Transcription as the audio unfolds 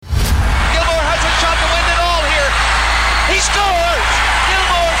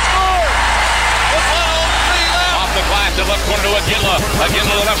Pass to left corner to Aguila. Aguila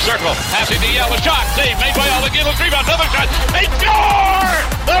to the left circle. Passing to Yell. A shot. Save made by all. Aguila. Rebound. Another shot. They score!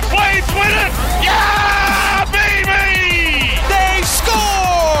 The Flames win it! Yeah, baby! They score!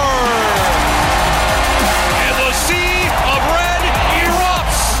 And the sea of red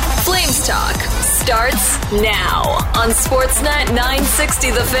erupts. Flames Talk starts now on Sportsnet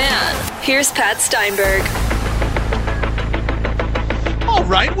 960 The Fan. Here's Pat Steinberg. All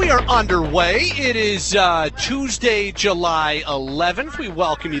right, we are underway. It is Tuesday, July 11th. We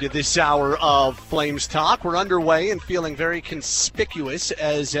welcome you to this hour of Flames Talk. We're underway and feeling very conspicuous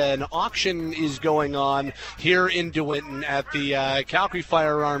as an auction is going on here in DeWinton at the Calgary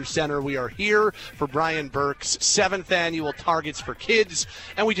Firearms Center. We are here for Brian Burke's 7th annual Targets for Kids,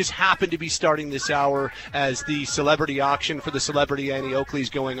 and we just happen to be starting this hour as the celebrity auction for the Celebrity Annie Oakley is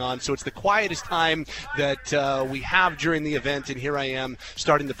going on. So it's the quietest time that we have during the event, and here I am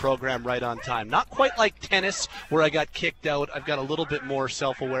starting the program right on time. Not quite like tennis where I got kicked out. I've got a little bit more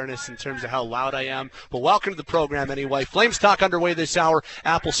self-awareness in terms of how loud I am. But welcome to the program anyway. Flames Talk underway this hour.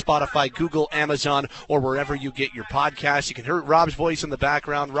 Apple, Spotify, Google, Amazon, or wherever you get your podcasts. You can hear Rob's voice in the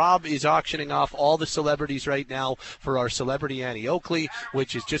background. Rob is auctioning off all the celebrities right now for our Celebrity Annie Oakley,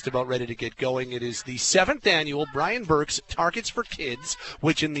 which is just about ready to get going. It is the 7th annual Brian Burke's Targets for Kids,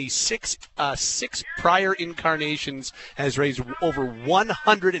 which in the six prior incarnations has raised over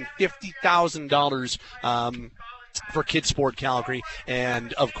 $150,000 for Kids Sport Calgary,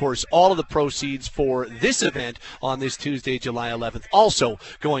 and of course all of the proceeds for this event on this Tuesday, July 11th, also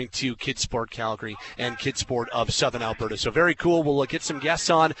going to Kids Sport Calgary and Kids Sport of Southern Alberta. So very cool. We'll get some guests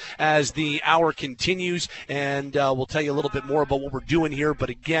on as the hour continues, and we'll tell you a little bit more about what we're doing here. But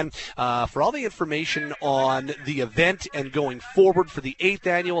again, for all the information on the event and going forward for the 8th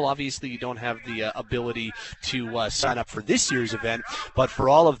annual, obviously you don't have the ability to sign up for this year's event, but for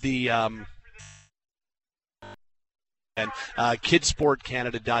all of the and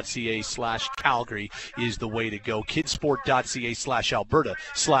kidsportcanada.ca/Calgary is the way to go.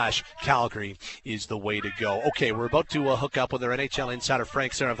 Kidsport.ca/Alberta/Calgary is the way to go. Okay, we're about to hook up with our NHL insider,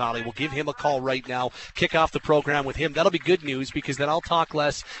 Frank Seravalli. We'll give him a call right now, kick off the program with him. That'll be good news because then I'll talk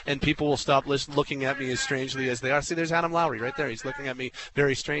less and people will stop looking at me as strangely as they are. See, there's Adam Lowry right there. He's looking at me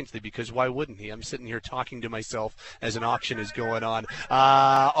very strangely because why wouldn't he? I'm sitting here talking to myself as an auction is going on.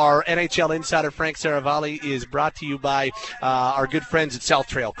 Our NHL insider, Frank Seravalli, is brought to you by our good friends at South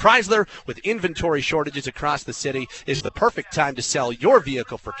Trail Chrysler. With inventory shortages across the city, is the perfect time to sell your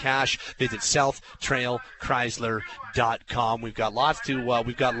vehicle for cash. Visit SouthTrailChrysler.com. We've got lots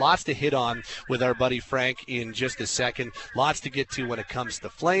to hit on with our buddy Frank in just a second. Lots to get to when it comes to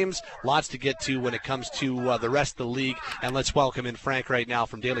Flames. Lots to get to when it comes to the rest of the league. And let's welcome in Frank right now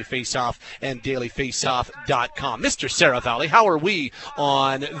from Daily Faceoff and DailyFaceoff.com. Mr. Seravalli, how are we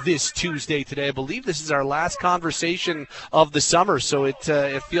on this Tuesday today? I believe this is our last conversation of the summer, so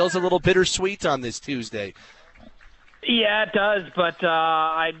it feels a little bittersweet on this Tuesday. Yeah, it does, but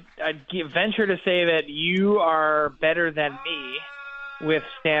I'd venture to say that you are better than me with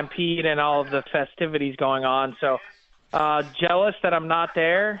Stampede and all of the festivities going on. So jealous that I'm not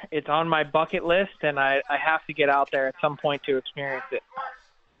there. It's on my bucket list, and I have to get out there at some point to experience it.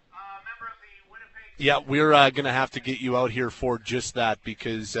 Yeah, we're going to have to get you out here for just that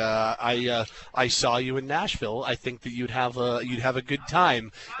because I saw you in Nashville. I think that you'd have a good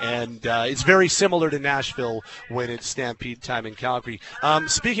time, and it's very similar to Nashville when it's Stampede time in Calgary.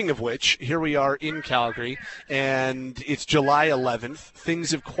 Speaking of which, here we are in Calgary, and it's July 11th. Things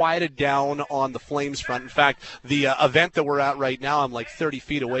have quieted down on the Flames front. In fact, the event that we're at right now, I'm like 30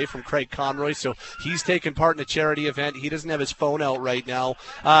 feet away from Craig Conroy, so he's taking part in a charity event. He doesn't have his phone out right now.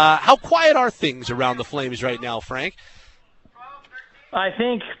 How quiet are things around the Flames right now, Frank? I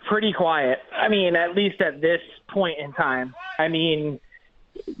think pretty quiet. I mean, at least at this point in time. I mean,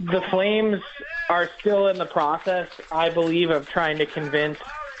 the Flames are still in the process, I believe, of trying to convince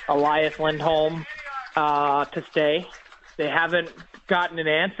Elias Lindholm to stay. They haven't gotten an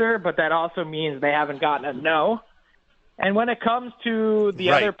answer, but that also means they haven't gotten a no. And when it comes to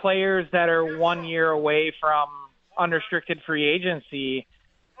the other players that are 1 year away from unrestricted free agency,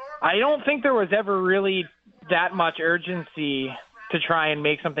 I don't think there was ever really that much urgency to try and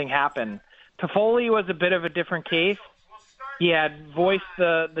make something happen. Toffoli was a bit of a different case. He had voiced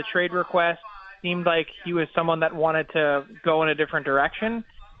the trade request, seemed like he was someone that wanted to go in a different direction,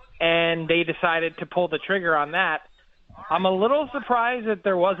 and they decided to pull the trigger on that. I'm a little surprised that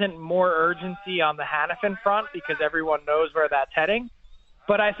there wasn't more urgency on the Hanifin front because everyone knows where that's heading.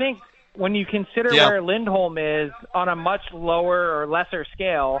 But I think when you consider where Lindholm is on a much lower or lesser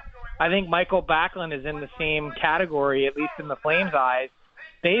scale, I think Michael Backlund is in the same category, at least in the Flames' eyes.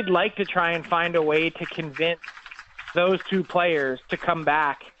 They'd like to try and find a way to convince those two players to come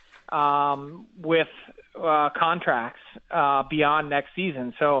back with contracts beyond next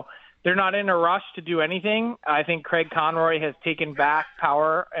season. So they're not in a rush to do anything. I think Craig Conroy has taken back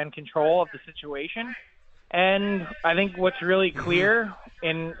power and control of the situation. And I think what's really clear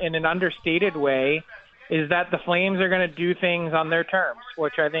in an understated way is that the Flames are going to do things on their terms,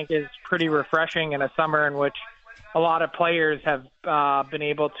 which I think is pretty refreshing in a summer in which a lot of players have been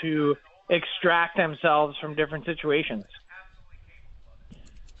able to extract themselves from different situations.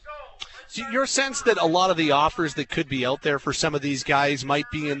 So your sense that a lot of the offers that could be out there for some of these guys might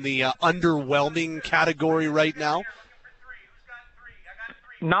be in the underwhelming category right now?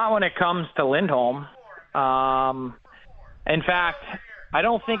 Not when it comes to Lindholm. In fact, I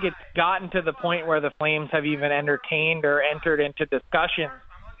don't think it's gotten to the point where the Flames have even entertained or entered into discussions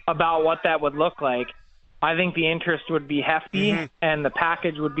about what that would look like. I think the interest would be hefty and the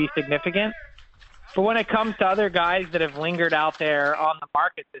package would be significant. But when it comes to other guys that have lingered out there on the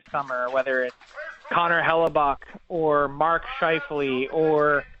market this summer, whether it's Connor Hellebuck or Mark Scheifele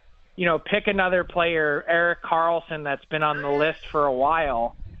or, pick another player, Erik Karlsson, that's been on the list for a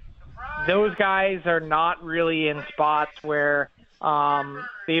while, those guys are not really in spots where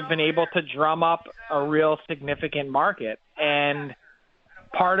they've been able to drum up a real significant market. And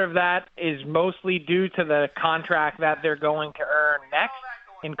part of that is mostly due to the contract that they're going to earn next.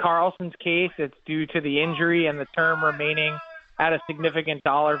 In Karlsson's case, it's due to the injury and the term remaining at a significant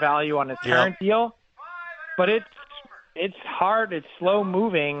dollar value on his current deal. But it's hard, it's slow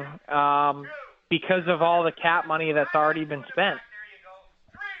moving because of all the cap money that's already been spent.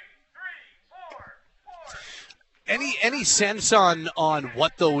 Any sense on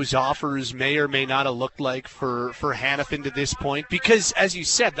what those offers may or may not have looked like for Hanifin to this point? Because, as you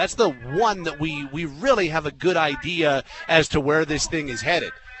said, that's the one that we really have a good idea as to where this thing is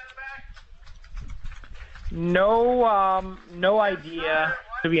headed. No idea,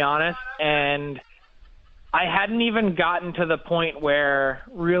 to be honest. And I hadn't even gotten to the point where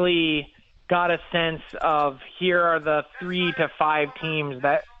really got a sense of here are the 3 to 5 teams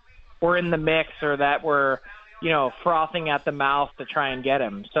that were in the mix or that were frothing at the mouth to try and get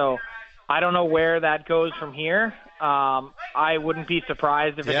him. So I don't know where that goes from here. I wouldn't be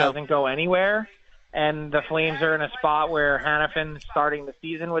surprised if it doesn't go anywhere. And the Flames are in a spot where Hanifin's starting the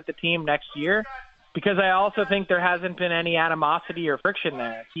season with the team next year, because I also think there hasn't been any animosity or friction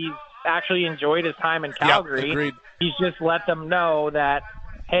there. He's actually enjoyed his time in Calgary. Agreed. He's just let them know that,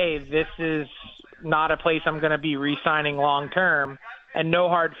 hey, this is not a place I'm going to be re-signing long-term, and no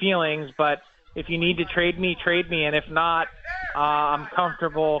hard feelings, but if you need to trade me, and if not, I'm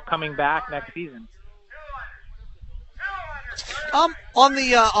comfortable coming back next season. On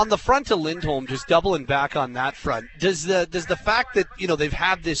the front of Lindholm, just doubling back on that front, does the fact that they've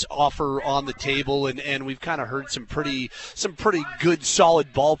had this offer on the table and we've kind of heard some pretty good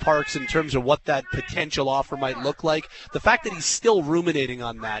solid ballparks in terms of what that potential offer might look like, the fact that he's still ruminating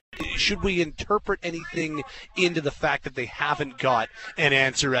on that, should we interpret anything into the fact that they haven't got an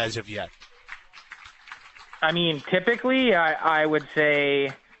answer as of yet? I mean, typically, I would say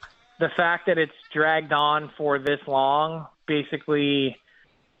the fact that it's dragged on for this long, basically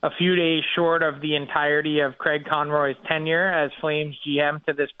a few days short of the entirety of Craig Conroy's tenure as Flames GM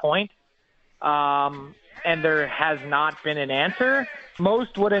to this point, and there has not been an answer,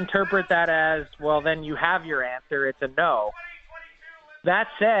 most would interpret that as, well, then you have your answer, it's a no. That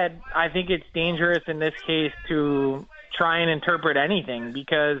said, I think it's dangerous in this case to try and interpret anything,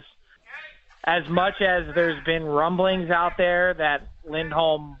 because as much as there's been rumblings out there that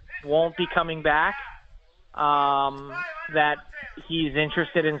Lindholm won't be coming back, that he's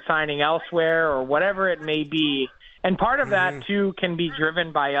interested in signing elsewhere or whatever it may be, and part of that, too, can be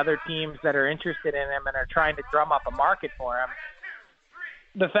driven by other teams that are interested in him and are trying to drum up a market for him.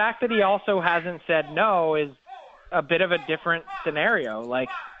 The fact that he also hasn't said no is a bit of a different scenario.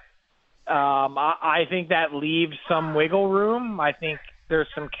 I think that leaves some wiggle room. I think there's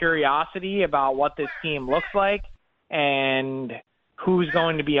some curiosity about what this team looks like and who's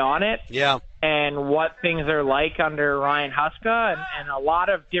going to be on it, and what things are like under Ryan Huska, and a lot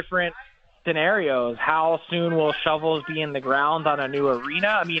of different scenarios. How soon will shovels be in the ground on a new arena?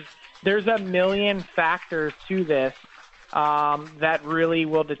 I mean, there's a million factors to this that really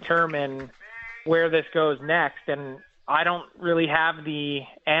will determine where this goes next, and I don't really have the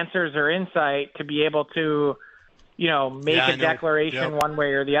answers or insight to be able to make a declaration one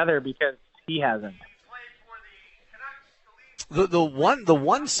way or the other, because he hasn't. The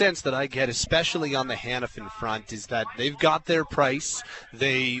one sense that I get, especially on the Hanifin front, is that they've got their price.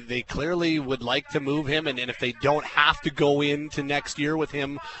 They clearly would like to move him, and if they don't have to go into next year with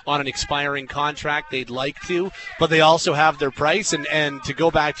him on an expiring contract, they'd like to. But they also have their price, and to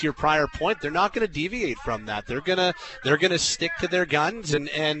go back to your prior point, they're not going to deviate from that. They're gonna stick to their guns,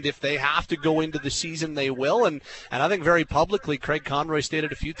 and if they have to go into the season, they will. And I think very publicly, Craig Conroy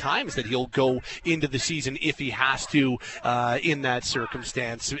stated a few times that he'll go into the season if he has to. In that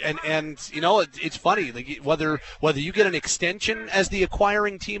circumstance, and it's funny, like whether you get an extension as the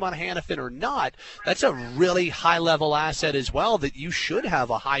acquiring team on Hanifin or not, that's a really high level asset as well that you should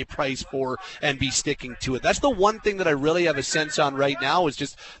have a high price for and be sticking to it. That's the one thing that I really have a sense on right now is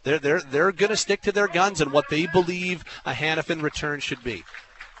just they're going to stick to their guns and what they believe a Hanifin return should be.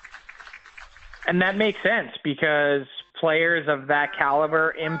 And that makes sense because players of that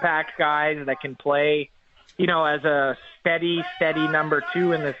caliber, impact guys that can play, as a steady number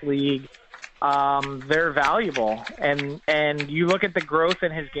 2 in this league, they're valuable. And you look at the growth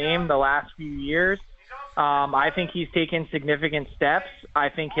in his game the last few years, I think he's taken significant steps. I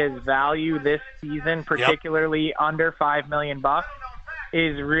think his value this season, particularly under $5 million,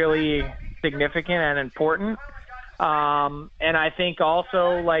 is really significant and important. And I think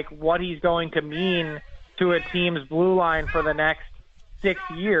also like what he's going to mean to a team's blue line for the next 6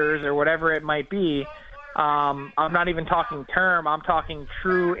 years or whatever it might be. I'm not even talking term. I'm talking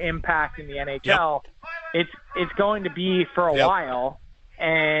true impact in the NHL. It's going to be for a while,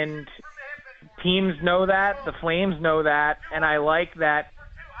 and teams know that. The Flames know that, and I like that.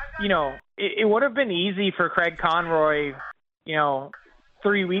 It would have been easy for Craig Conroy, 4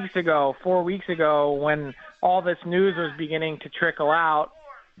 weeks ago, when all this news was beginning to trickle out,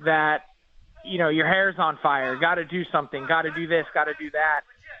 that your hair's on fire. Got to do something. Got to do this. Got to do that.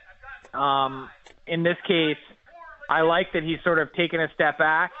 In this case, I like that he's sort of taken a step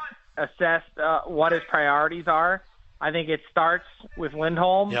back, assessed what his priorities are. I think it starts with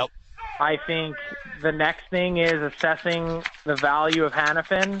Lindholm. Yep. I think the next thing is assessing the value of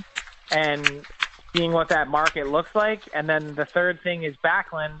Hanifin and seeing what that market looks like. And then the third thing is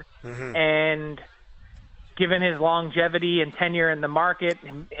Backlund. Mm-hmm. And given his longevity and tenure in the market,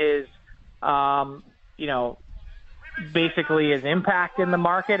 his, basically his impact in the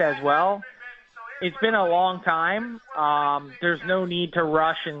market as well, it's been a long time. There's no need to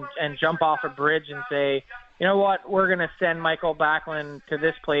rush and jump off a bridge and say, you know what, we're going to send Michael Backlund to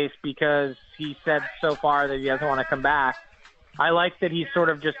this place because he said so far that he doesn't want to come back. I like that he's sort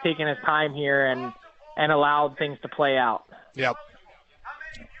of just taken his time here and allowed things to play out. Yep.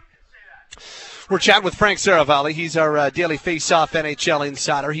 We're chatting with Frank Seravalli. He's our daily face-off NHL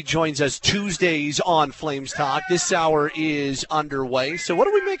insider. He joins us Tuesdays on Flames Talk. This hour is underway. So what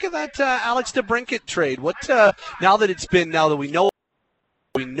do we make of that Alex DeBrincat trade? Now that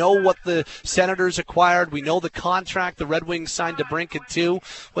we know what the Senators acquired, we know the contract the Red Wings signed DeBrincat to.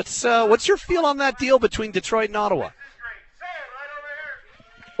 What's your feel on that deal between Detroit and Ottawa?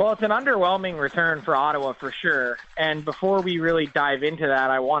 Well, it's an underwhelming return for Ottawa for sure. And before we really dive into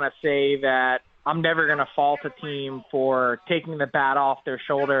that, I want to say that I'm never going to fault a team for taking the bat off their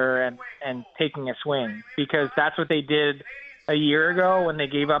shoulder and taking a swing, because that's what they did a year ago when they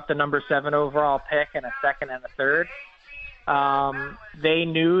gave up the number 7 overall pick and a second and a third. They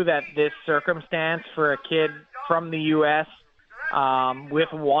knew that this circumstance for a kid from the U.S.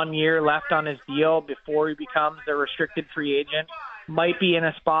 With 1 year left on his deal before he becomes a restricted free agent might be in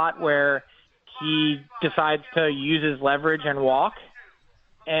a spot where he decides to use his leverage and walk.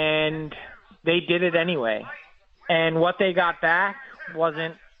 And they did it anyway. And what they got back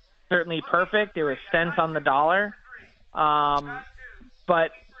wasn't certainly perfect. It was cents on the dollar.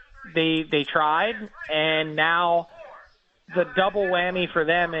 But they tried, and now the double whammy for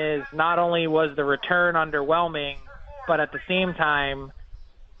them is not only was the return underwhelming, but at the same time,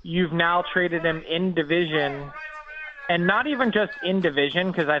 you've now traded him in division, and not even just in division,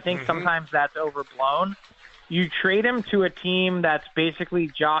 because I think sometimes that's overblown. You trade him to a team that's basically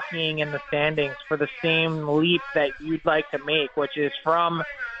jockeying in the standings for the same leap that you'd like to make, which is from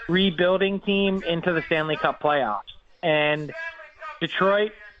rebuilding team into the Stanley Cup playoffs. And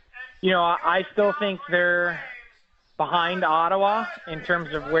Detroit, I still think they're behind Ottawa in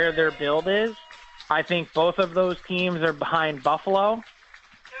terms of where their build is. I think both of those teams are behind Buffalo.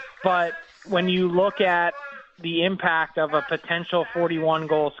 But when you look at the impact of a potential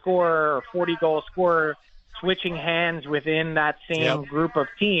 41-goal scorer or 40-goal scorer switching hands within that same group of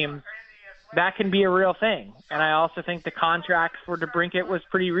teams, that can be a real thing. And I also think the contract for DeBrincat was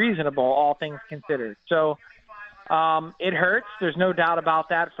pretty reasonable, all things considered. So it hurts. There's no doubt about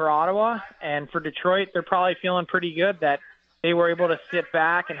that for Ottawa. And for Detroit, they're probably feeling pretty good that they were able to sit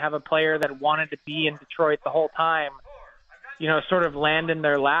back and have a player that wanted to be in Detroit the whole time, sort of land in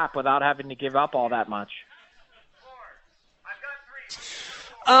their lap without having to give up all that much.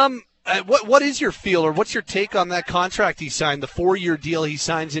 What is your feel, or what's your take on that contract he signed, the 4-year deal he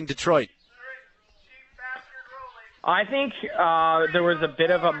signs in Detroit? I think there was a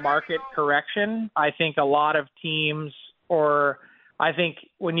bit of a market correction. I think a lot of teams, or I think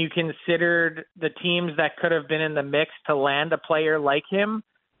when you considered the teams that could have been in the mix to land a player like him,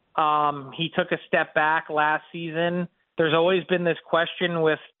 he took a step back last season. There's always been this question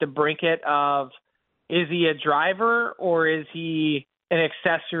with DeBrincat of, is he a driver or is he an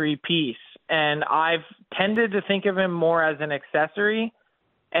accessory piece? And I've tended to think of him more as an accessory.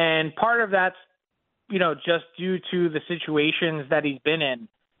 And part of that's, just due to the situations that he's been in,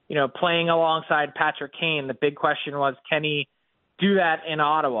 playing alongside Patrick Kane. The big question was, can he do that in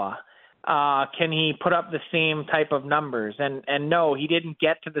Ottawa? Can he put up the same type of numbers? And no, he didn't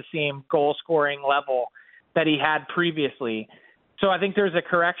get to the same goal scoring level that he had previously. So I think there's a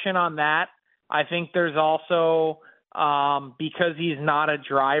correction on that. I think there's also, because he's not a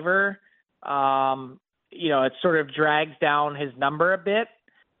driver, it sort of drags down his number a bit.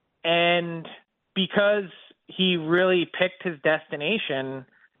 And because he really picked his destination,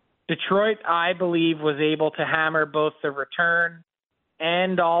 Detroit, I believe, was able to hammer both the return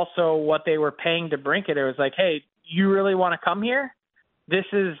and also what they were paying DeBrincat. It was like, hey, you really want to come here? This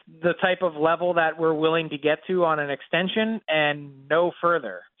is the type of level that we're willing to get to on an extension and no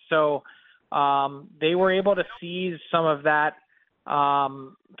further. So they were able to seize some of that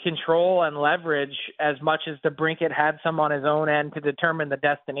control and leverage as much as DeBrincat had some on his own end to determine the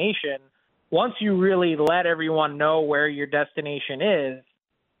destination. Once you really let everyone know where your destination is,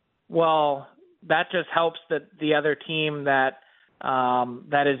 well, that just helps the other team that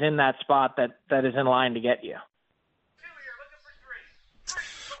is in that spot that is in line to get you.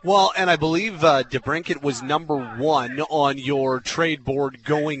 Well, and I believe DeBrincat was number 1 on your trade board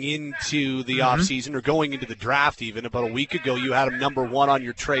going into the offseason, or going into the draft even. About a week ago, you had him number 1 on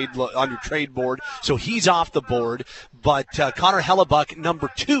your trade board, so he's off the board. But Connor Hellebuyck,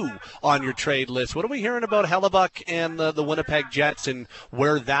 number 2 on your trade list. What are we hearing about Hellebuyck and the Winnipeg Jets and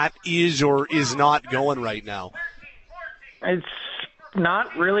where that is or is not going right now? It's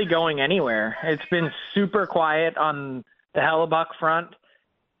not really going anywhere. It's been super quiet on the Hellebuyck front.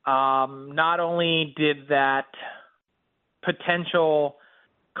 Not only did that potential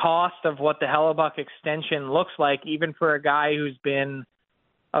cost of what the Hellebuyck extension looks like, even for a guy who's been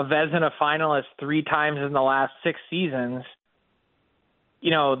a Vezina finalist 3 times in the last 6 seasons,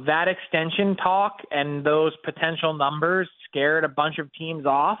 that extension talk and those potential numbers scared a bunch of teams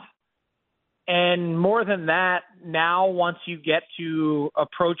off. And more than that, now once you get to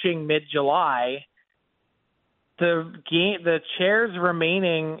approaching mid-July, the chairs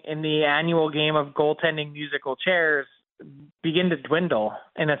remaining in the annual game of goaltending musical chairs begin to dwindle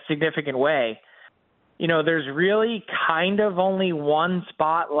in a significant way. There's really kind of only one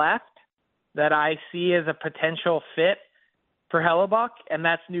spot left that I see as a potential fit for Hellebuyck, and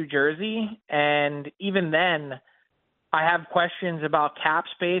that's New Jersey. And even then, I have questions about cap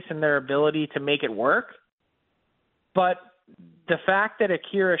space and their ability to make it work. But the fact that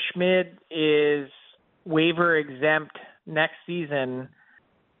Akira Schmid is waiver exempt next season,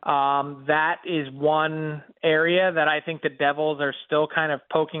 that is one area that I think the Devils are still kind of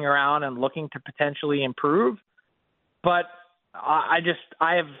poking around and looking to potentially improve. But I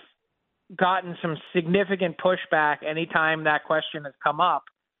have gotten some significant pushback anytime that question has come up.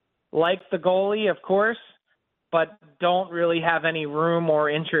 Like the goalie, of course, but don't really have any room or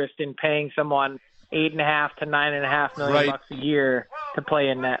interest in paying someone $8.5 to $9.5 million bucks a year to play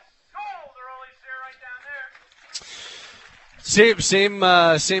in net. Same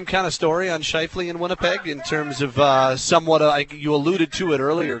kind of story on Scheifele in Winnipeg in terms of somewhat, you alluded to it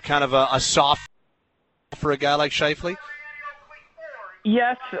earlier, kind of a soft for a guy like Scheifele?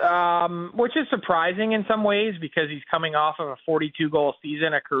 Yes, which is surprising in some ways because he's coming off of a 42-goal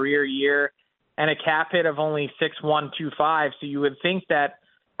season, a career year, and a cap hit of only 6.125. So you would think that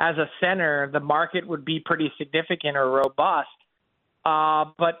as a center, the market would be pretty significant or robust.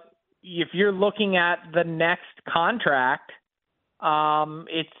 But if you're looking at the next contract,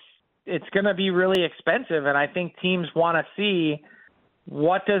 it's going to be really expensive, and I think teams want to see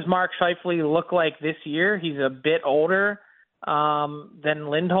what does Mark Scheifele look like this year. He's a bit older than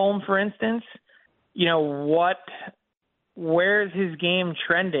Lindholm, for instance. Where's his game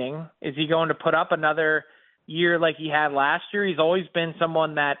trending? Is he going to put up another year like he had last year? He's always been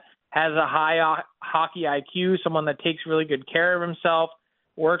someone that has a high hockey IQ, someone that takes really good care of himself,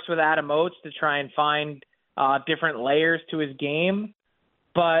 works with Adam Oates to try and find different layers to his game.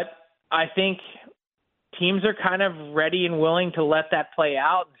 But I think teams are kind of ready and willing to let that play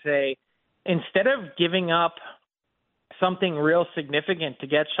out and say, instead of giving up something real significant to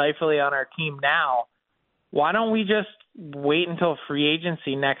get Scheifele on our team now, why don't we just wait until free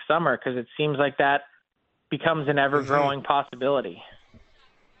agency next summer? Because it seems like that becomes an ever-growing possibility.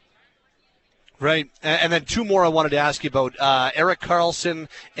 Right. And then two more I wanted to ask you about. Erik Karlsson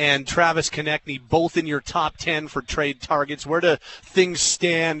and Travis Konechny, both in your top 10 for trade targets. Where do things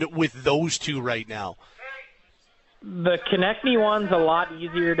stand with those two right now? The Konechny one's a lot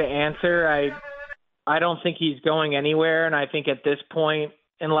easier to answer. I don't think he's going anywhere, and I think at this point,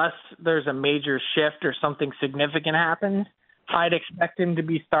 unless there's a major shift or something significant happens, I'd expect him to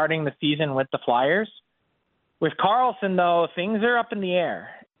be starting the season with the Flyers. With Karlsson, though, things are up in the air,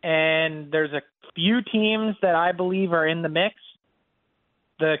 and there's a few teams that I believe are in the mix.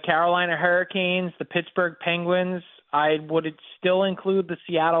 The Carolina Hurricanes, the Pittsburgh Penguins, I would still include the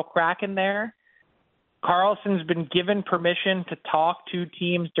Seattle Kraken there. Karlsson's been given permission to talk to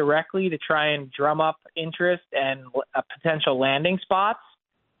teams directly to try and drum up interest and potential landing spots.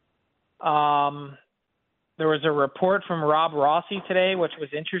 There was a report from Rob Rossi today, which was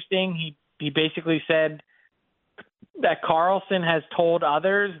interesting. He basically said that Karlsson has told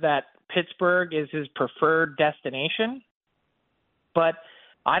others that Pittsburgh is his preferred destination. But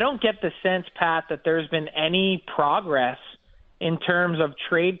I don't get the sense, Pat, that there's been any progress in terms of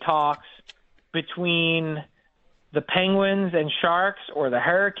trade talks between the Penguins and Sharks or the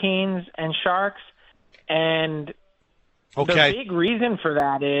Hurricanes and Sharks. And the big reason for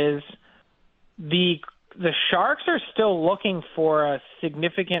that is the Sharks are still looking for a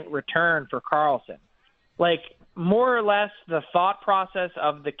significant return for Karlsson. Like, more or less, the thought process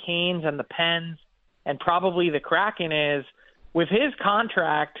of the Canes and the Pens and probably the Kraken is, with his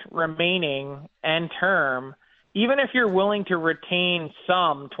contract remaining and term, even if you're willing to retain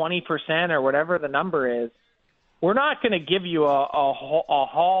some 20% or whatever the number is, we're not going to give you a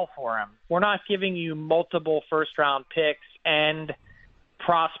haul for him. We're not giving you multiple first-round picks and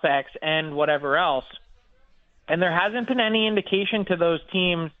prospects and whatever else. And there hasn't been any indication to those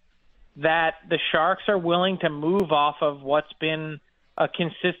teams that the Sharks are willing to move off of what's been a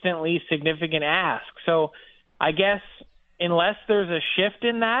consistently significant ask. So I guess unless there's a shift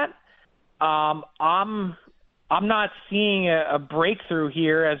in that, I'm not seeing a breakthrough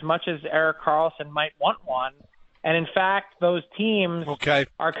here as much as Erik Karlsson might want one. And in fact, those teams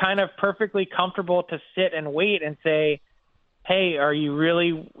are kind of perfectly comfortable to sit and wait and say, hey, are you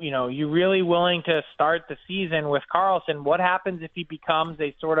really willing to start the season with Karlsson? What happens if he becomes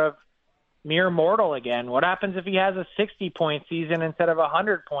a sort of mere mortal again? What happens if he has a 60-point season instead of a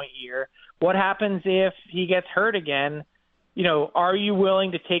 100-point year? What happens if he gets hurt again? Are you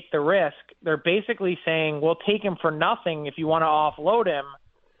willing to take the risk? They're basically saying, we'll take him for nothing if you want to offload him.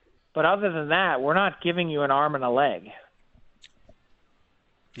 But other than that, we're not giving you an arm and a leg.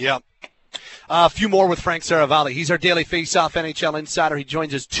 Yeah. A few more with Frank Seravalli. He's our daily face-off NHL insider. He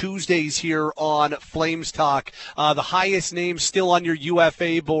joins us Tuesdays here on Flames Talk. The highest name still on your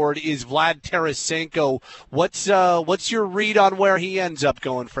UFA board is Vlad Tarasenko. What's your read on where he ends up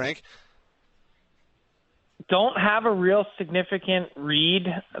going, Frank? Don't have a real significant read.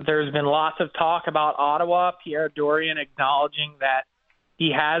 There's been lots of talk about Ottawa. Pierre Dorian acknowledging that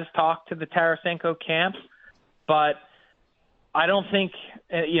he has talked to the Tarasenko camp, but I don't think,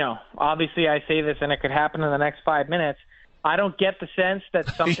 obviously I say this and it could happen in the next 5 minutes. I don't get the sense that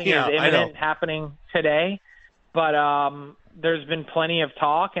something is imminent happening today, but there's been plenty of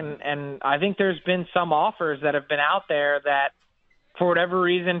talk, and I think there's been some offers that have been out there that for whatever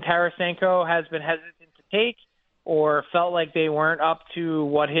reason Tarasenko has been hesitant to take or felt like they weren't up to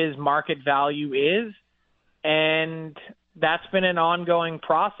what his market value is. And that's been an ongoing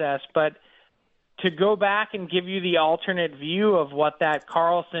process. But to go back and give you the alternate view of what that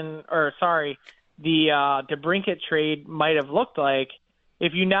the DeBrincat trade might have looked like,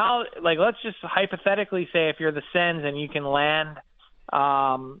 if you now, let's just hypothetically say if you're the Sens and you can land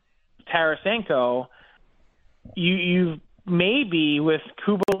Tarasenko, you've maybe with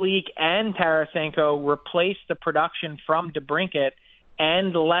Kubalik and Tarasenko replace the production from DeBrincat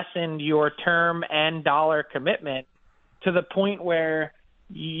and lessened your term and dollar commitment to the point where,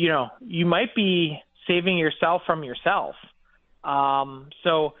 you might be saving yourself from yourself. That's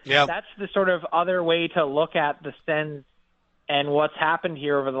the sort of other way to look at the Sens and what's happened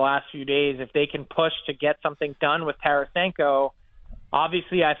here over the last few days. If they can push to get something done with Tarasenko,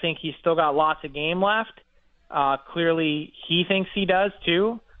 obviously I think he's still got lots of game left. Clearly he thinks he does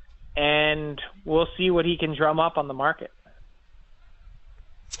too, and we'll see what he can drum up on the market.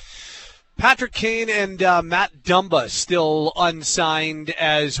 Patrick Kane and Matt Dumba still unsigned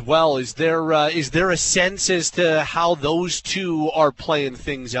as well. Is there a sense as to how those two are playing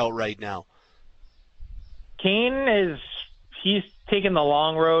things out right now? Kane he's taking the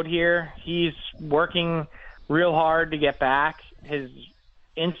long road here. He's working real hard to get back. His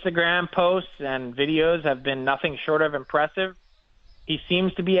Instagram posts and videos have been nothing short of impressive. He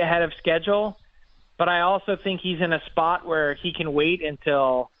seems to be ahead of schedule, but I also think he's in a spot where he can wait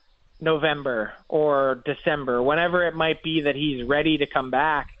until November or December, whenever it might be that he's ready to come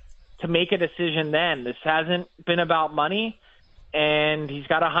back, to make a decision then. This hasn't been about money, and he's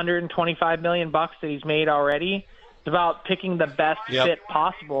got $125 million that he's made already. It's about picking the best fit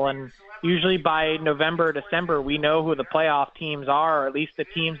possible, and usually by November, December, we know who the playoff teams are, or at least the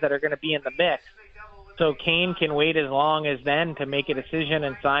teams that are going to be in the mix. So Kane can wait as long as then to make a decision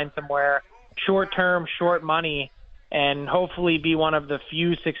and sign somewhere short-term, short money, and hopefully be one of the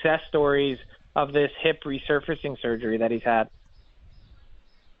few success stories of this hip resurfacing surgery that he's had.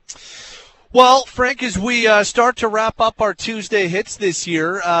 Well, Frank, as we start to wrap up our Tuesday hits this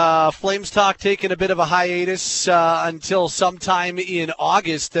year, Flames Talk taking a bit of a hiatus until sometime in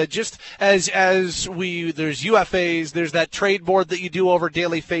August. Just as there's UFAs, there's that trade board that you do over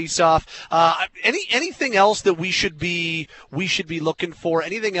Daily Faceoff. Anything else that we should be looking for?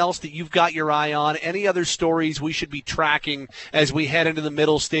 Anything else that you've got your eye on? Any other stories we should be tracking as we head into the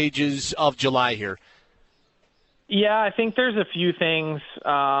middle stages of July here? Yeah, I think there's a few things.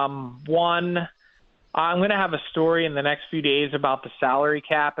 One, I'm going to have a story in the next few days about the salary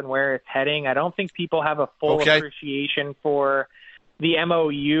cap and where it's heading. I don't think people have a full appreciation for the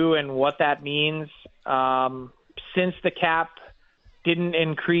MOU and what that means. Since the cap didn't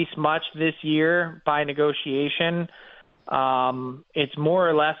increase much this year by negotiation, it's more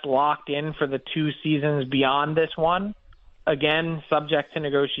or less locked in for the 2 seasons beyond this one. Again, subject to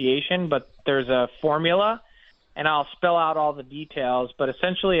negotiation, but there's a formula. And I'll spell out all the details, but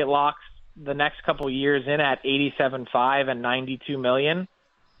essentially it locks the next couple of years in at $87.5 and $92 million,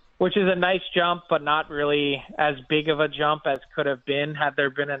 which is a nice jump, but not really as big of a jump as could have been had there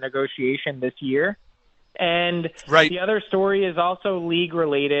been a negotiation this year. And the other story is also league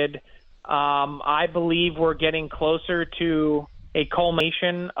related. I believe we're getting closer to a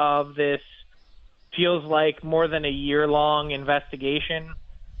culmination of this, feels like more than a year-long investigation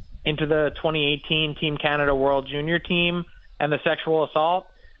into the 2018 Team Canada World Junior team and the sexual assault.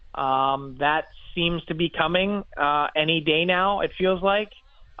 That seems to be coming any day now, it feels like.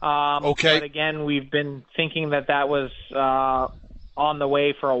 But again, we've been thinking that was on the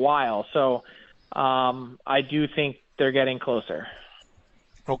way for a while. So I do think they're getting closer.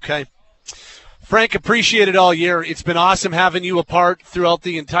 Okay. Frank, appreciate it all year. It's been awesome having you apart throughout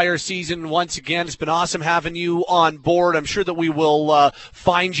the entire season. Once again, it's been awesome having you on board. I'm sure that we will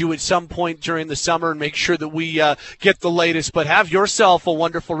find you at some point during the summer and make sure that we get the latest. But have yourself a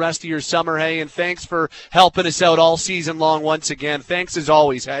wonderful rest of your summer, hey, and thanks for helping us out all season long once again. Thanks as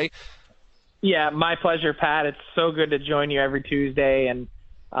always, hey. Yeah, my pleasure, Pat. It's so good to join you every Tuesday. And,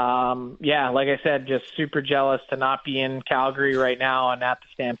 like I said, just super jealous to not be in Calgary right now and at the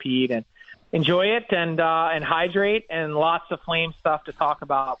Stampede. And enjoy it and hydrate, and lots of Flame stuff to talk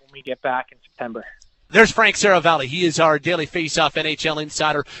about when we get back in September. There's Frank Seravalli. He is our Daily Faceoff NHL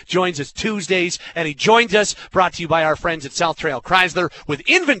insider, joins us Tuesdays, and he joins us, brought to you by our friends at South Trail Chrysler. With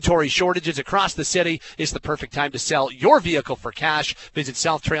inventory shortages across the city, it's the perfect time to sell your vehicle for cash. Visit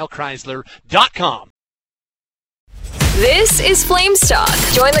SouthTrailChrysler.com. This is Flames Talk.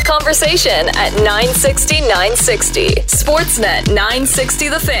 Join the conversation at 960-960. Sportsnet 960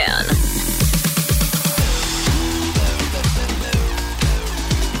 The Fan.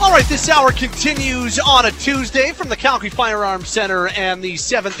 All right, this hour continues on a Tuesday from the Calgary Firearms Center and the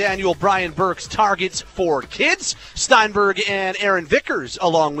 7th annual Brian Burke's Targets for Kids. Steinberg and Aaron Vickers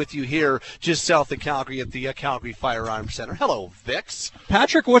along with you here just south of Calgary at the Calgary Firearms Center. Hello, Vicks.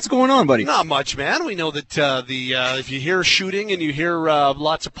 Patrick, what's going on, buddy? Not much, man. We know that if you hear shooting and you hear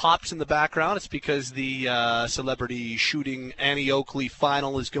lots of pops in the background, it's because the celebrity shooting Annie Oakley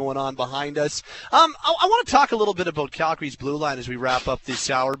final is going on behind us. I want to talk a little bit about Calgary's blue line as we wrap up this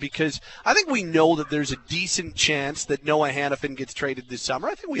hour, because I think we know that there's a decent chance that Noah Hanifin gets traded this summer.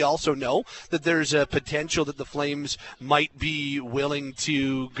 I think we also know that there's a potential that the Flames might be willing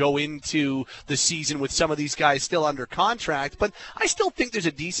to go into the season with some of these guys still under contract, but I still think there's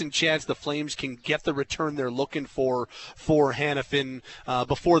a decent chance the Flames can get the return they're looking for Hanifin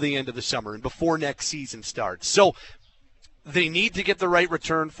before the end of the summer and before next season starts. So They need to get the right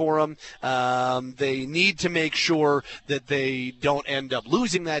return for him. They need to make sure that they don't end up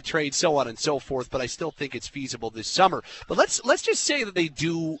losing that trade, so on and so forth. But I still think it's feasible this summer. But let's just say that they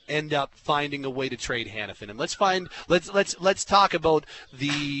do end up finding a way to trade Hanifin, and let's talk about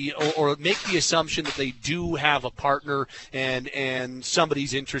or make the assumption that they do have a partner and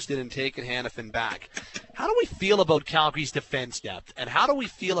somebody's interested in taking Hanifin back. How do we feel about Calgary's defense depth, and how do we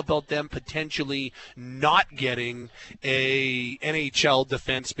feel about them potentially not getting a NHL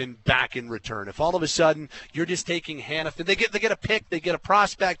defenseman back in return? If all of a sudden you're just taking Hanifin, they get a pick, they get a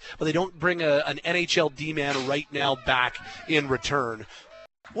prospect, but they don't bring an NHL D-man right now back in return.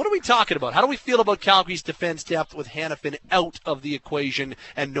 What are we talking about? How do we feel about Calgary's defense depth with Hanifin out of the equation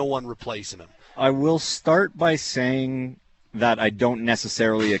and no one replacing him? I will start by saying that I don't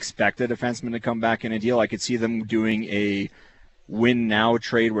necessarily expect a defenseman to come back in a deal. I could see them doing a win-now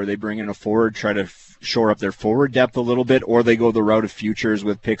trade where they bring in a forward, try to shore up their forward depth a little bit, or they go the route of futures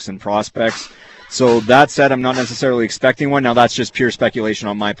with picks and prospects. So that said, I'm not necessarily expecting one. Now, that's just pure speculation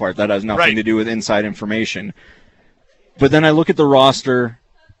on my part. That has nothing to do with inside information. But then I look at the roster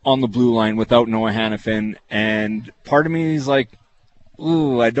on the blue line without Noah Hanifin, and part of me is like,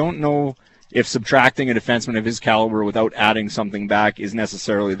 I don't know if subtracting a defenseman of his caliber without adding something back is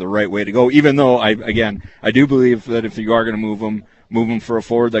necessarily the right way to go, even though, I do believe that if you are going to move him for a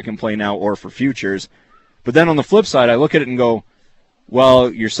forward that can play now or for futures. But then on the flip side, I look at it and go, well,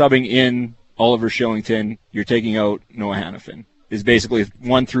 you're subbing in Oliver Shillington, you're taking out Noah Hanifin. Is basically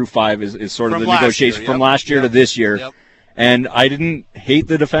 1 through 5 is sort of the negotiation from last year to this year. Yep. And I didn't hate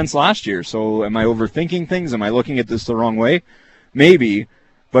the defense last year, so am I overthinking things? Am I looking at this the wrong way? Maybe.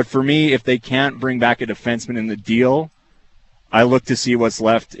 But for me, if they can't bring back a defenseman in the deal, I look to see what's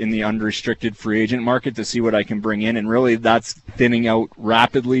left in the unrestricted free agent market to see what I can bring in. And really, that's thinning out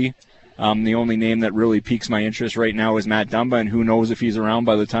rapidly. The only name that really piques my interest right now is Matt Dumba, and who knows if he's around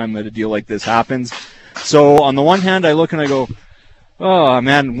by the time that a deal like this happens. So on the one hand, I look and I go, oh,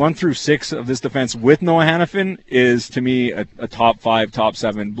 man, 1 through 6 of this defense with Noah Hanifin is, to me, a top 5, top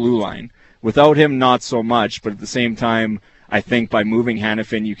 7 blue line. Without him, not so much, but at the same time, I think by moving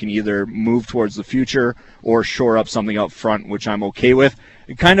Hanifin, you can either move towards the future or shore up something up front, which I'm okay with.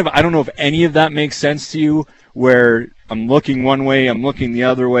 I don't know if any of that makes sense to you, where I'm looking one way, I'm looking the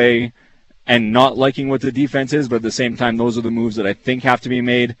other way, and not liking what the defense is, but at the same time, those are the moves that I think have to be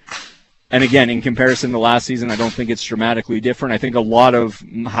made. And again, in comparison to last season, I don't think it's dramatically different. I think a lot of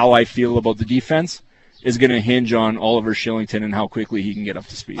how I feel about the defense is going to hinge on Oliver Shillington and how quickly he can get up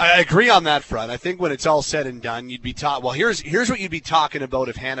to speed. I agree on that front. I think when it's all said and done, you'd be here's what you'd be talking about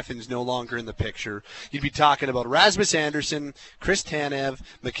if Hanifin's no longer in the picture. You'd be talking about Rasmus Andersson, Chris Tanev,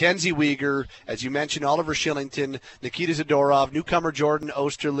 Mackenzie Weegar, as you mentioned, Oliver Shillington, Nikita Zadorov, newcomer Jordan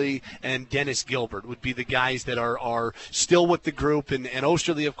Osterley, and Dennis Gilbert would be the guys that are still with the group. And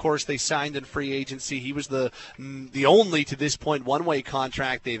Osterley, of course, they signed in free agency. He was the only, to this point, one-way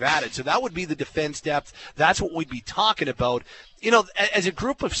contract they've added. So that would be the defense depth. That's what we'd be talking about. As a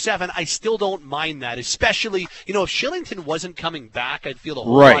group of 7, I still don't mind that, especially, if Shillington wasn't coming back, I'd feel a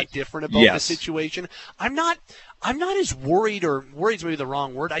whole lot different about the situation. I'm not as worried, or worried's maybe the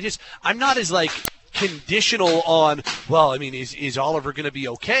wrong word. I'm not as conditional on, is Oliver going to be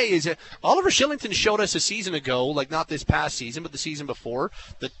okay? Is it Oliver Shillington showed us a season ago, not this past season, but the season before,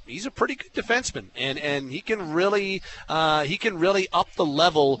 that he's a pretty good defenseman, and he can really up the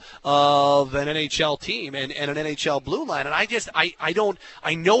level of an NHL team and an NHL blue line. And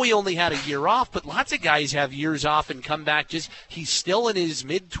I know he only had a year off, but lots of guys have years off and come back. He's still in his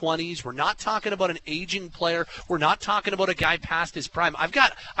mid-20s. We're not talking about an aging player. We're not talking about a guy past his prime.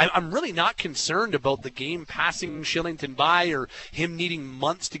 I'm really not concerned about the game passing Shillington by or him needing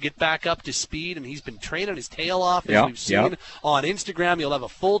months to get back up to speed, and he's been training his tail off, as we've seen on Instagram. He'll have a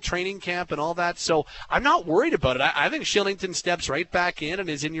full training camp and all that, so I'm not worried about it. I think Shillington steps right back in and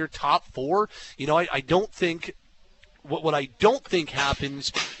is in your top 4. I don't think What I don't think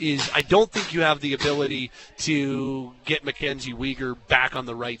happens is I don't think you have the ability to get Mackenzie Weegar back on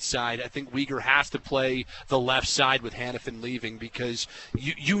the right side. I think Weegar has to play the left side with Hanifin leaving because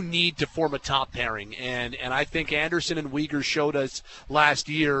you need to form a top pairing. And I think Anderson and Weegar showed us last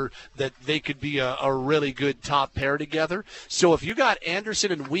year that they could be a really good top pair together. So if you got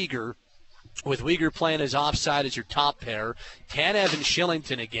Anderson and Weegar with Uyghur playing as offside as your top pair, Tanev and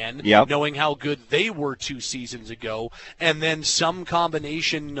Shillington again, knowing how good they were 2 seasons ago, and then some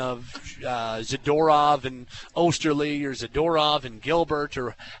combination of Zadorov and Osterley or Zadorov and Gilbert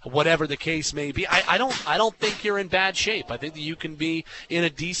or whatever the case may be. I don't think you're in bad shape. I think that you can be in a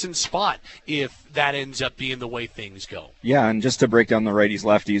decent spot if that ends up being the way things go. Yeah, and just to break down the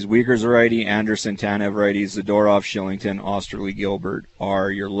righties-lefties, Uyghur's a righty, Anderson, Tanev righties, Zadorov, Shillington, Osterley, Gilbert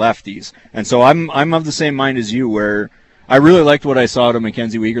are your lefties. And so I'm of the same mind as you, where I really liked what I saw out of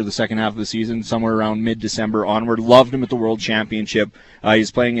Mackenzie Uyghur the second half of the season, somewhere around mid-December onward. Loved him at the World Championship.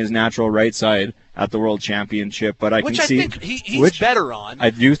 He's playing his natural right side at the World Championship, but I think he's better on. I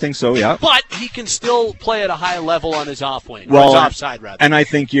do think so, yeah. But he can still play at a high level on his off wing, or his offside rather. And I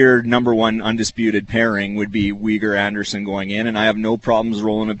think your number one undisputed pairing would be Uyghur-Anderson going in, and I have no problems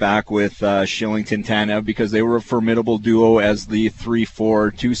rolling it back with Shillington-Tanev because they were a formidable duo as the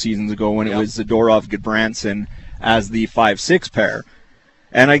 3-4 2 seasons ago when it was Zadorov-Goodbranson as the 5-6 pair.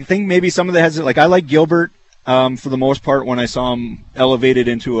 And I think maybe some of the I like Gilbert for the most part when I saw him elevated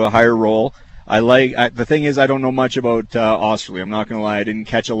into a higher role. The thing is, I don't know much about Osterley. I'm not going to lie. I didn't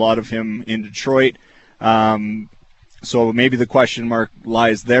catch a lot of him in Detroit. So maybe the question mark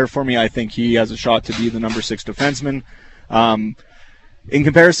lies there for me. I think he has a shot to be the number 6 defenseman. In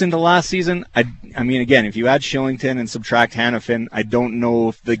comparison to last season, I mean, again, if you add Shillington and subtract Hanifin, I don't know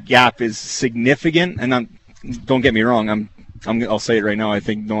if the gap is significant. And don't get me wrong, I'll say it right now. I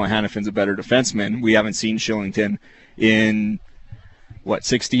think Noah Hanifin's a better defenseman. We haven't seen Shillington in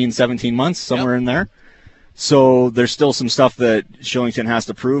 16, 17 months, somewhere in there. So there's still some stuff that Shillington has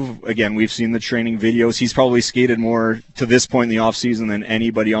to prove. Again, we've seen the training videos. He's probably skated more to this point in the offseason than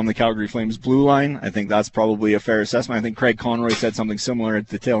anybody on the Calgary Flames blue line. I think that's probably a fair assessment. I think Craig Conroy said something similar at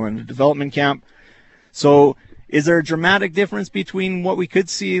the tail end of development camp. So is there a dramatic difference between what we could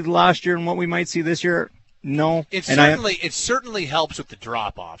see last year and what we might see this year? No. It certainly helps with the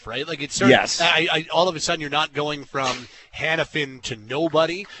drop-off, right? Yes. All of a sudden you're not going from Hanifin to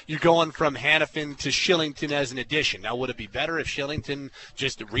nobody. You're going from Hanifin to Shillington as an addition. Now, would it be better if Shillington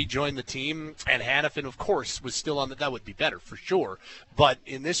just rejoined the team and Hanifin, of course, was still on that would be better for sure. But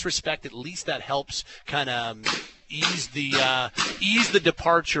in this respect, at least that helps kind of ease the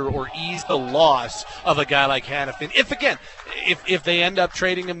departure or ease the loss of a guy like Hanifin. If they end up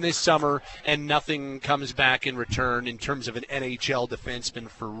trading him this summer and nothing comes back in return in terms of an NHL defenseman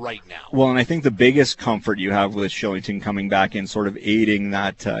for right now. Well, and I think the biggest comfort you have with Shillington coming back and sort of aiding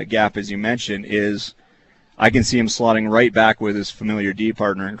that gap, as you mentioned, is I can see him slotting right back with his familiar D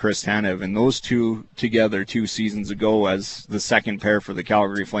partner in Chris Tanev, and those two together 2 seasons ago as the second pair for the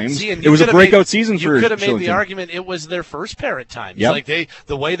Calgary Flames. It was a breakout season for Shillington. You could have made the argument it was their first pair at times. Yep.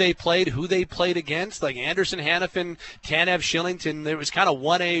 The way they played, who they played against, like Anderson, Hanifin, Tanev, Shillington, there was kind of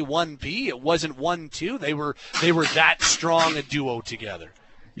 1A, 1B. It wasn't 1-2. They were that strong a duo together.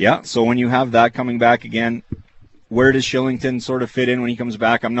 Yeah, so when you have that coming back again, where does Shillington sort of fit in when he comes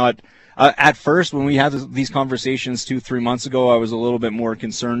back? I'm not... at first, when we had these conversations 2-3 months ago, I was a little bit more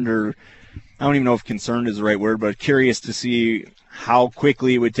concerned, or I don't even know if concerned is the right word, but curious to see how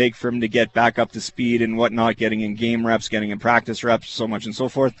quickly it would take for him to get back up to speed and whatnot, getting in game reps, getting in practice reps, so much and so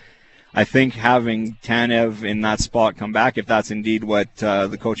forth. I think having Tanev in that spot come back, if that's indeed what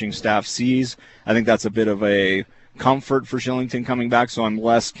the coaching staff sees, I think that's a bit of a comfort for Shillington coming back, so I'm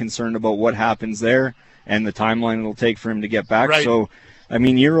less concerned about what happens there and the timeline it'll take for him to get back. Right. So, I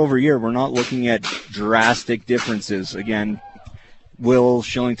mean, year over year, we're not looking at drastic differences. Again, will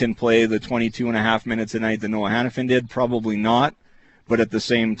Shillington play the 22.5 minutes a night that Noah Hanifin did? Probably not. But at the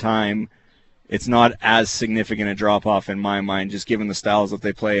same time, it's not as significant a drop-off in my mind, just given the styles that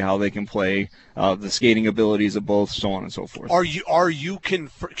they play, how they can play, the skating abilities of both, so on and so forth. Are you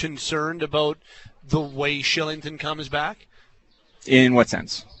concerned about the way Shillington comes back? In what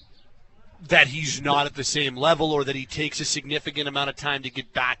sense? That he's not at the same level, or that he takes a significant amount of time to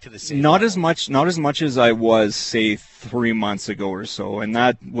get back to the same not level? Not as much as I was, say, 3 months ago or so. And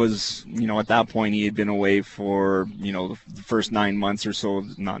that was, at that point he had been away for, the first 9 months or so,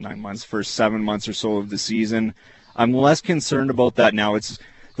 not 9 months, first 7 months or so of the season. I'm less concerned about that now. It's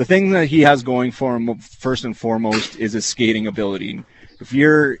the thing that he has going for him, first and foremost, is his skating ability. If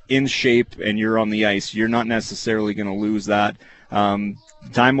you're in shape and you're on the ice, you're not necessarily going to lose that.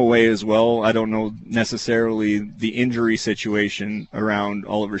 Time away as well. I don't know necessarily the injury situation around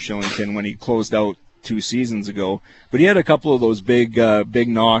Oliver Shillington when he closed out 2 seasons ago, but he had a couple of those big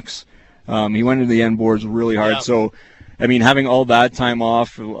knocks. He went into the end boards really hard. Yep. So, I mean, having all that time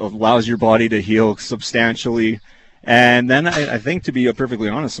off allows your body to heal substantially. And then I think, to be perfectly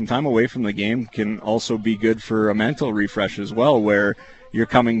honest, some time away from the game can also be good for a mental refresh as well, where you're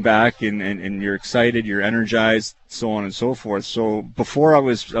coming back and you're excited, you're energized, so on and so forth. So before I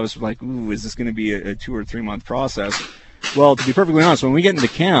was like, ooh, is this going to be a 2 or 3 month process? Well, to be perfectly honest, when we get into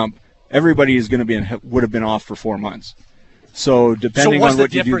camp, everybody is going to would have been off for 4 months. So depending on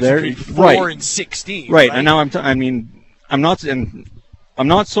what you do there, between 4 and 16, right? And now I'm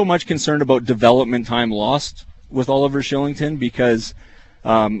not so much concerned about development time lost with Oliver Shillington because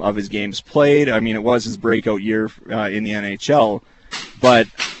of his games played. I mean, it was his breakout year in the NHL, but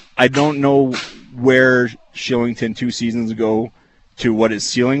I don't know where Shillington 2 seasons ago to what his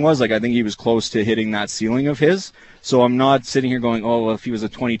ceiling was. Like, I think he was close to hitting that ceiling of his. So I'm not sitting here going, oh, well, if he was a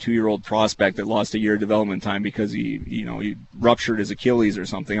 22-year-old prospect that lost a year of development time because he ruptured his Achilles or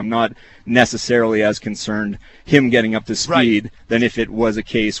something, I'm not necessarily as concerned him getting up to speed than if it was a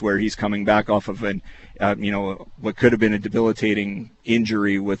case where he's coming back off of an what could have been a debilitating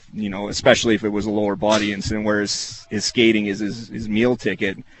injury with, especially if it was a lower body incident where his skating is his meal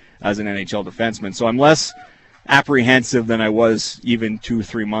ticket as an NHL defenseman. So I'm less apprehensive than I was even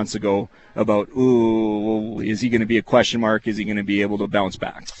 2-3 months ago about, is he going to be a question mark? Is he going to be able to bounce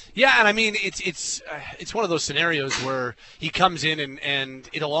back? Yeah, and I mean, it's one of those scenarios where he comes in and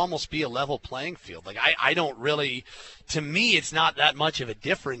it'll almost be a level playing field. Like, I don't really, to me, it's not that much of a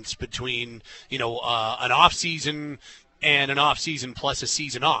difference between, an off season and an off season plus a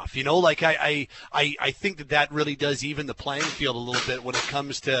season off. Like I think that really does even the playing field a little bit when it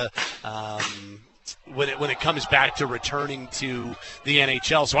comes to when it comes back to returning to the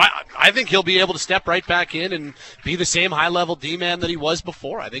NHL. So I think he'll be able to step right back in and be the same high-level D-man that he was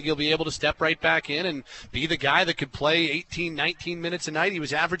before. I think he'll be able to step right back in and be the guy that could play 18, 19 minutes a night. He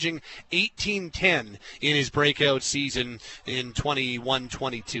was averaging 18-10 in his breakout season in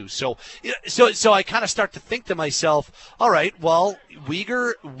 21-22. So I kind of start to think to myself, all right, well,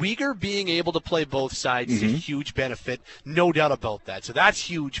 Weegar being able to play both sides is a huge benefit, no doubt about that. So that's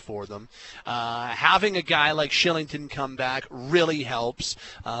huge for them. Having a guy like Shillington come back really helps.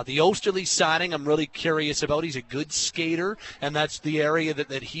 The Osterley signing, I'm really curious about. He's a good skater, and that's the area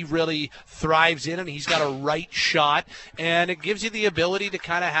that he really thrives in, and he's got a right shot, and it gives you the ability to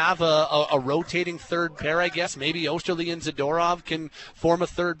kind of have a rotating third pair, I guess. Maybe Osterley and Zadorov can form a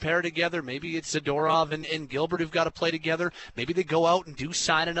third pair together. Maybe it's Zadorov and Gilbert who've got to play together. Maybe they go out and do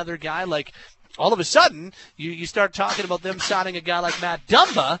sign another guy. Like, all of a sudden, you start talking about them signing a guy like Matt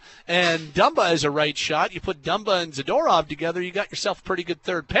Dumba, and Dumba is a right shot. You put Dumba and Zadorov together, you got yourself a pretty good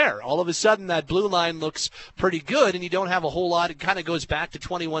third pair. All of a sudden, that blue line looks pretty good, and you don't have a whole lot. It kind of goes back to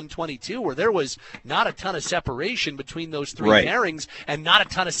 21-22, where there was not a ton of separation between those three pairings, and not a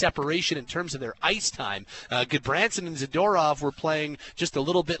ton of separation in terms of their ice time. Goodbranson and Zadorov were playing just a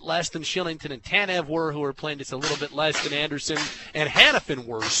little bit less than Shillington and Tanev were, who were playing just a little bit less than Anderson and Hanifin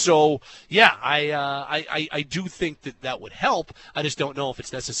were. So, yeah, I do think that would help. I just don't know if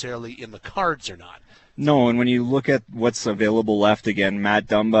it's necessarily in the cards or not. No, and when you look at what's available left again, Matt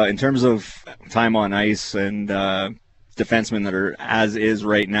Dumba, in terms of time on ice and defensemen that are, as is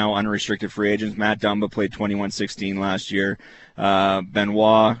right now, unrestricted free agents, Matt Dumba played 21-16 last year.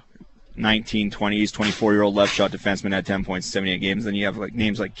 Benoit, 19-20, he's 24-year-old left shot defenseman, had 10 points, 78 games. Then you have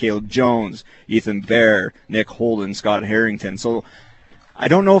names like Caleb Jones, Ethan Bear, Nick Holden, Scott Harrington. So I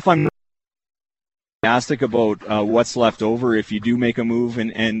don't know if I'm enthusiastic about what's left over if you do make a move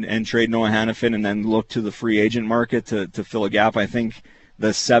and trade Noah Hanifin and then look to the free agent market to fill a gap. I think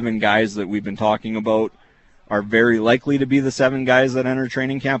the 7 guys that we've been talking about are very likely to be the 7 guys that enter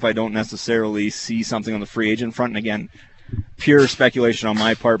training camp. I don't necessarily see something on the free agent front. And again, pure speculation on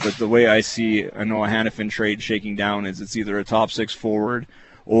my part, but the way I see a Noah Hanifin trade shaking down is it's either a top 6 forward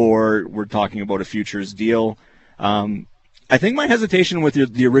or we're talking about a futures deal. I think my hesitation with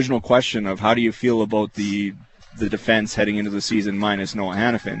the original question of how do you feel about the defense heading into the season minus Noah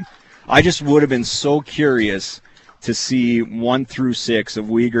Hanifin, I just would have been so curious to see 1 through 6 of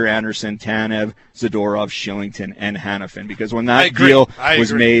Weegar, Anderson, Tanev, Zadorov, Shillington, and Hanifin. Because when that deal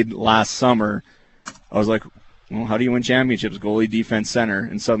was made last summer, I was like, well, how do you win championships? Goalie, defense, center.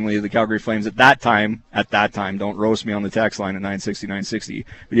 And suddenly the Calgary Flames at that time, don't roast me on the text line at 960-960,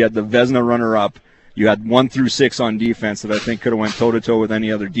 but you had the Vezina runner-up. You had 1 through 6 on defense that I think could have went toe-to-toe with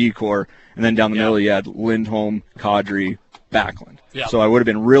any other D-core. And then down the middle you had Lindholm, Kadri, Backlund. Yeah. So I would have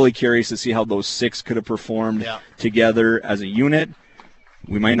been really curious to see how those 6 could have performed together as a unit.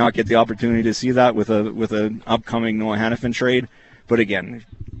 We might not get the opportunity to see that with an upcoming Noah Hanifin trade. But again,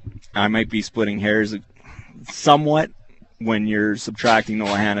 I might be splitting hairs somewhat when you're subtracting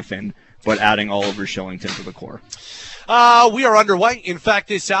Noah Hanifin, but adding Oliver Shillington to the core. We are underway. In fact,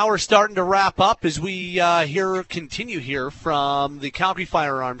 this hour starting to wrap up as we continue here from the Calgary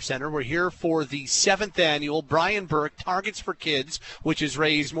Firearms Center. We're here for the 7th annual Brian Burke Targets for Kids, which has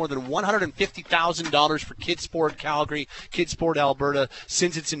raised more than $150,000 for Kids Sport Calgary, Kids Sport Alberta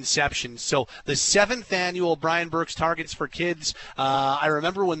since its inception. So the 7th annual Brian Burke's Targets for Kids. I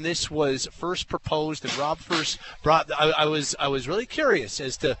remember when this was first proposed and Rob first brought. I was really curious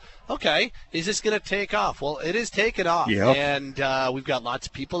as to, okay, is this going to take off? Well, it is taking off. Yep. And we've got lots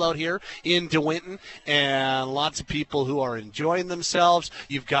of people out here in DeWinton and lots of people who are enjoying themselves.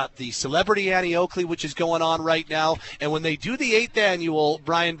 You've got the Celebrity Annie Oakley, which is going on right now. And when they do the 8th annual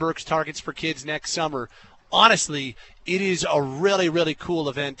Brian Burke's Targets for Kids next summer, honestly, it is a really, really cool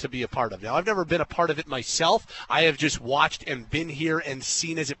event to be a part of. Now, I've never been a part of it myself. I have just watched and been here and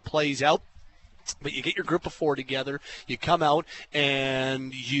seen as it plays out. But you get your group of 4 together, you come out,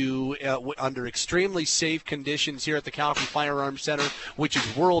 and you, under extremely safe conditions here at the Calgary Firearms Center, which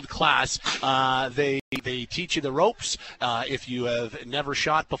is world class, they teach you the ropes. If you have never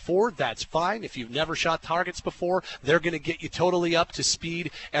shot before, that's fine. If you've never shot targets before, they're going to get you totally up to speed,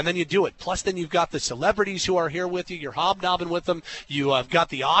 and then you do it. Plus, then you've got the celebrities who are here with you. You're hobnobbing with them. You have got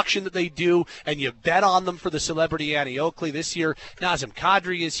the auction that they do, and you bet on them for the Celebrity Annie Oakley. This year, Nazem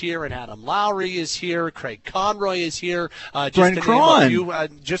Kadri is here, and Adam Lowry is here. Craig Conroy is here.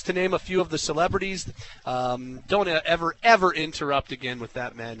 Just to name a few of the celebrities. Don't ever interrupt again with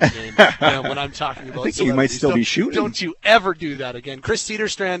that man's name when I'm talking about. I think you might still be shooting. Don't you ever do that again. Chris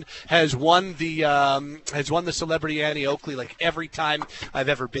Cedarstrand has won the Celebrity Annie Oakley like every time I've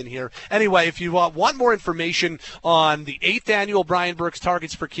ever been here. Anyway, if you want more information on the 8th annual Brian Burke's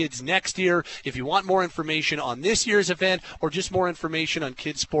Targets for Kids next year, if you want more information on this year's event, or just more information on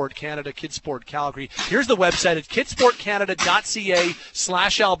Kids Sport Canada, Kids Sport Calgary, here's the website. It's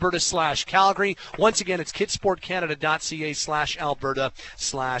kidsportcanada.ca/Alberta/Calgary. Once again, it's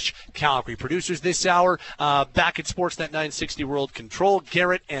kidsportcanada.ca/Alberta/Calgary. Producers this hour back at Sportsnet 960 World Control,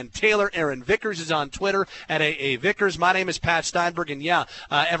 Garrett and Taylor. Aaron Vickers is on Twitter at AA Vickers. My name is Pat Steinberg, and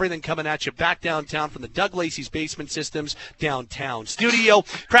everything coming at you back downtown from the Doug Lacey's Basement Systems downtown studio.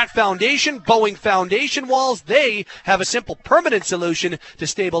 Crack Foundation, Boeing Foundation Walls, they have a simple permanent solution to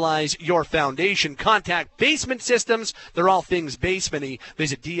stabilize your foundation. Contact Basement Systems. They're all things basement-y.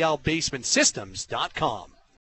 Visit dlbasementsystems.com.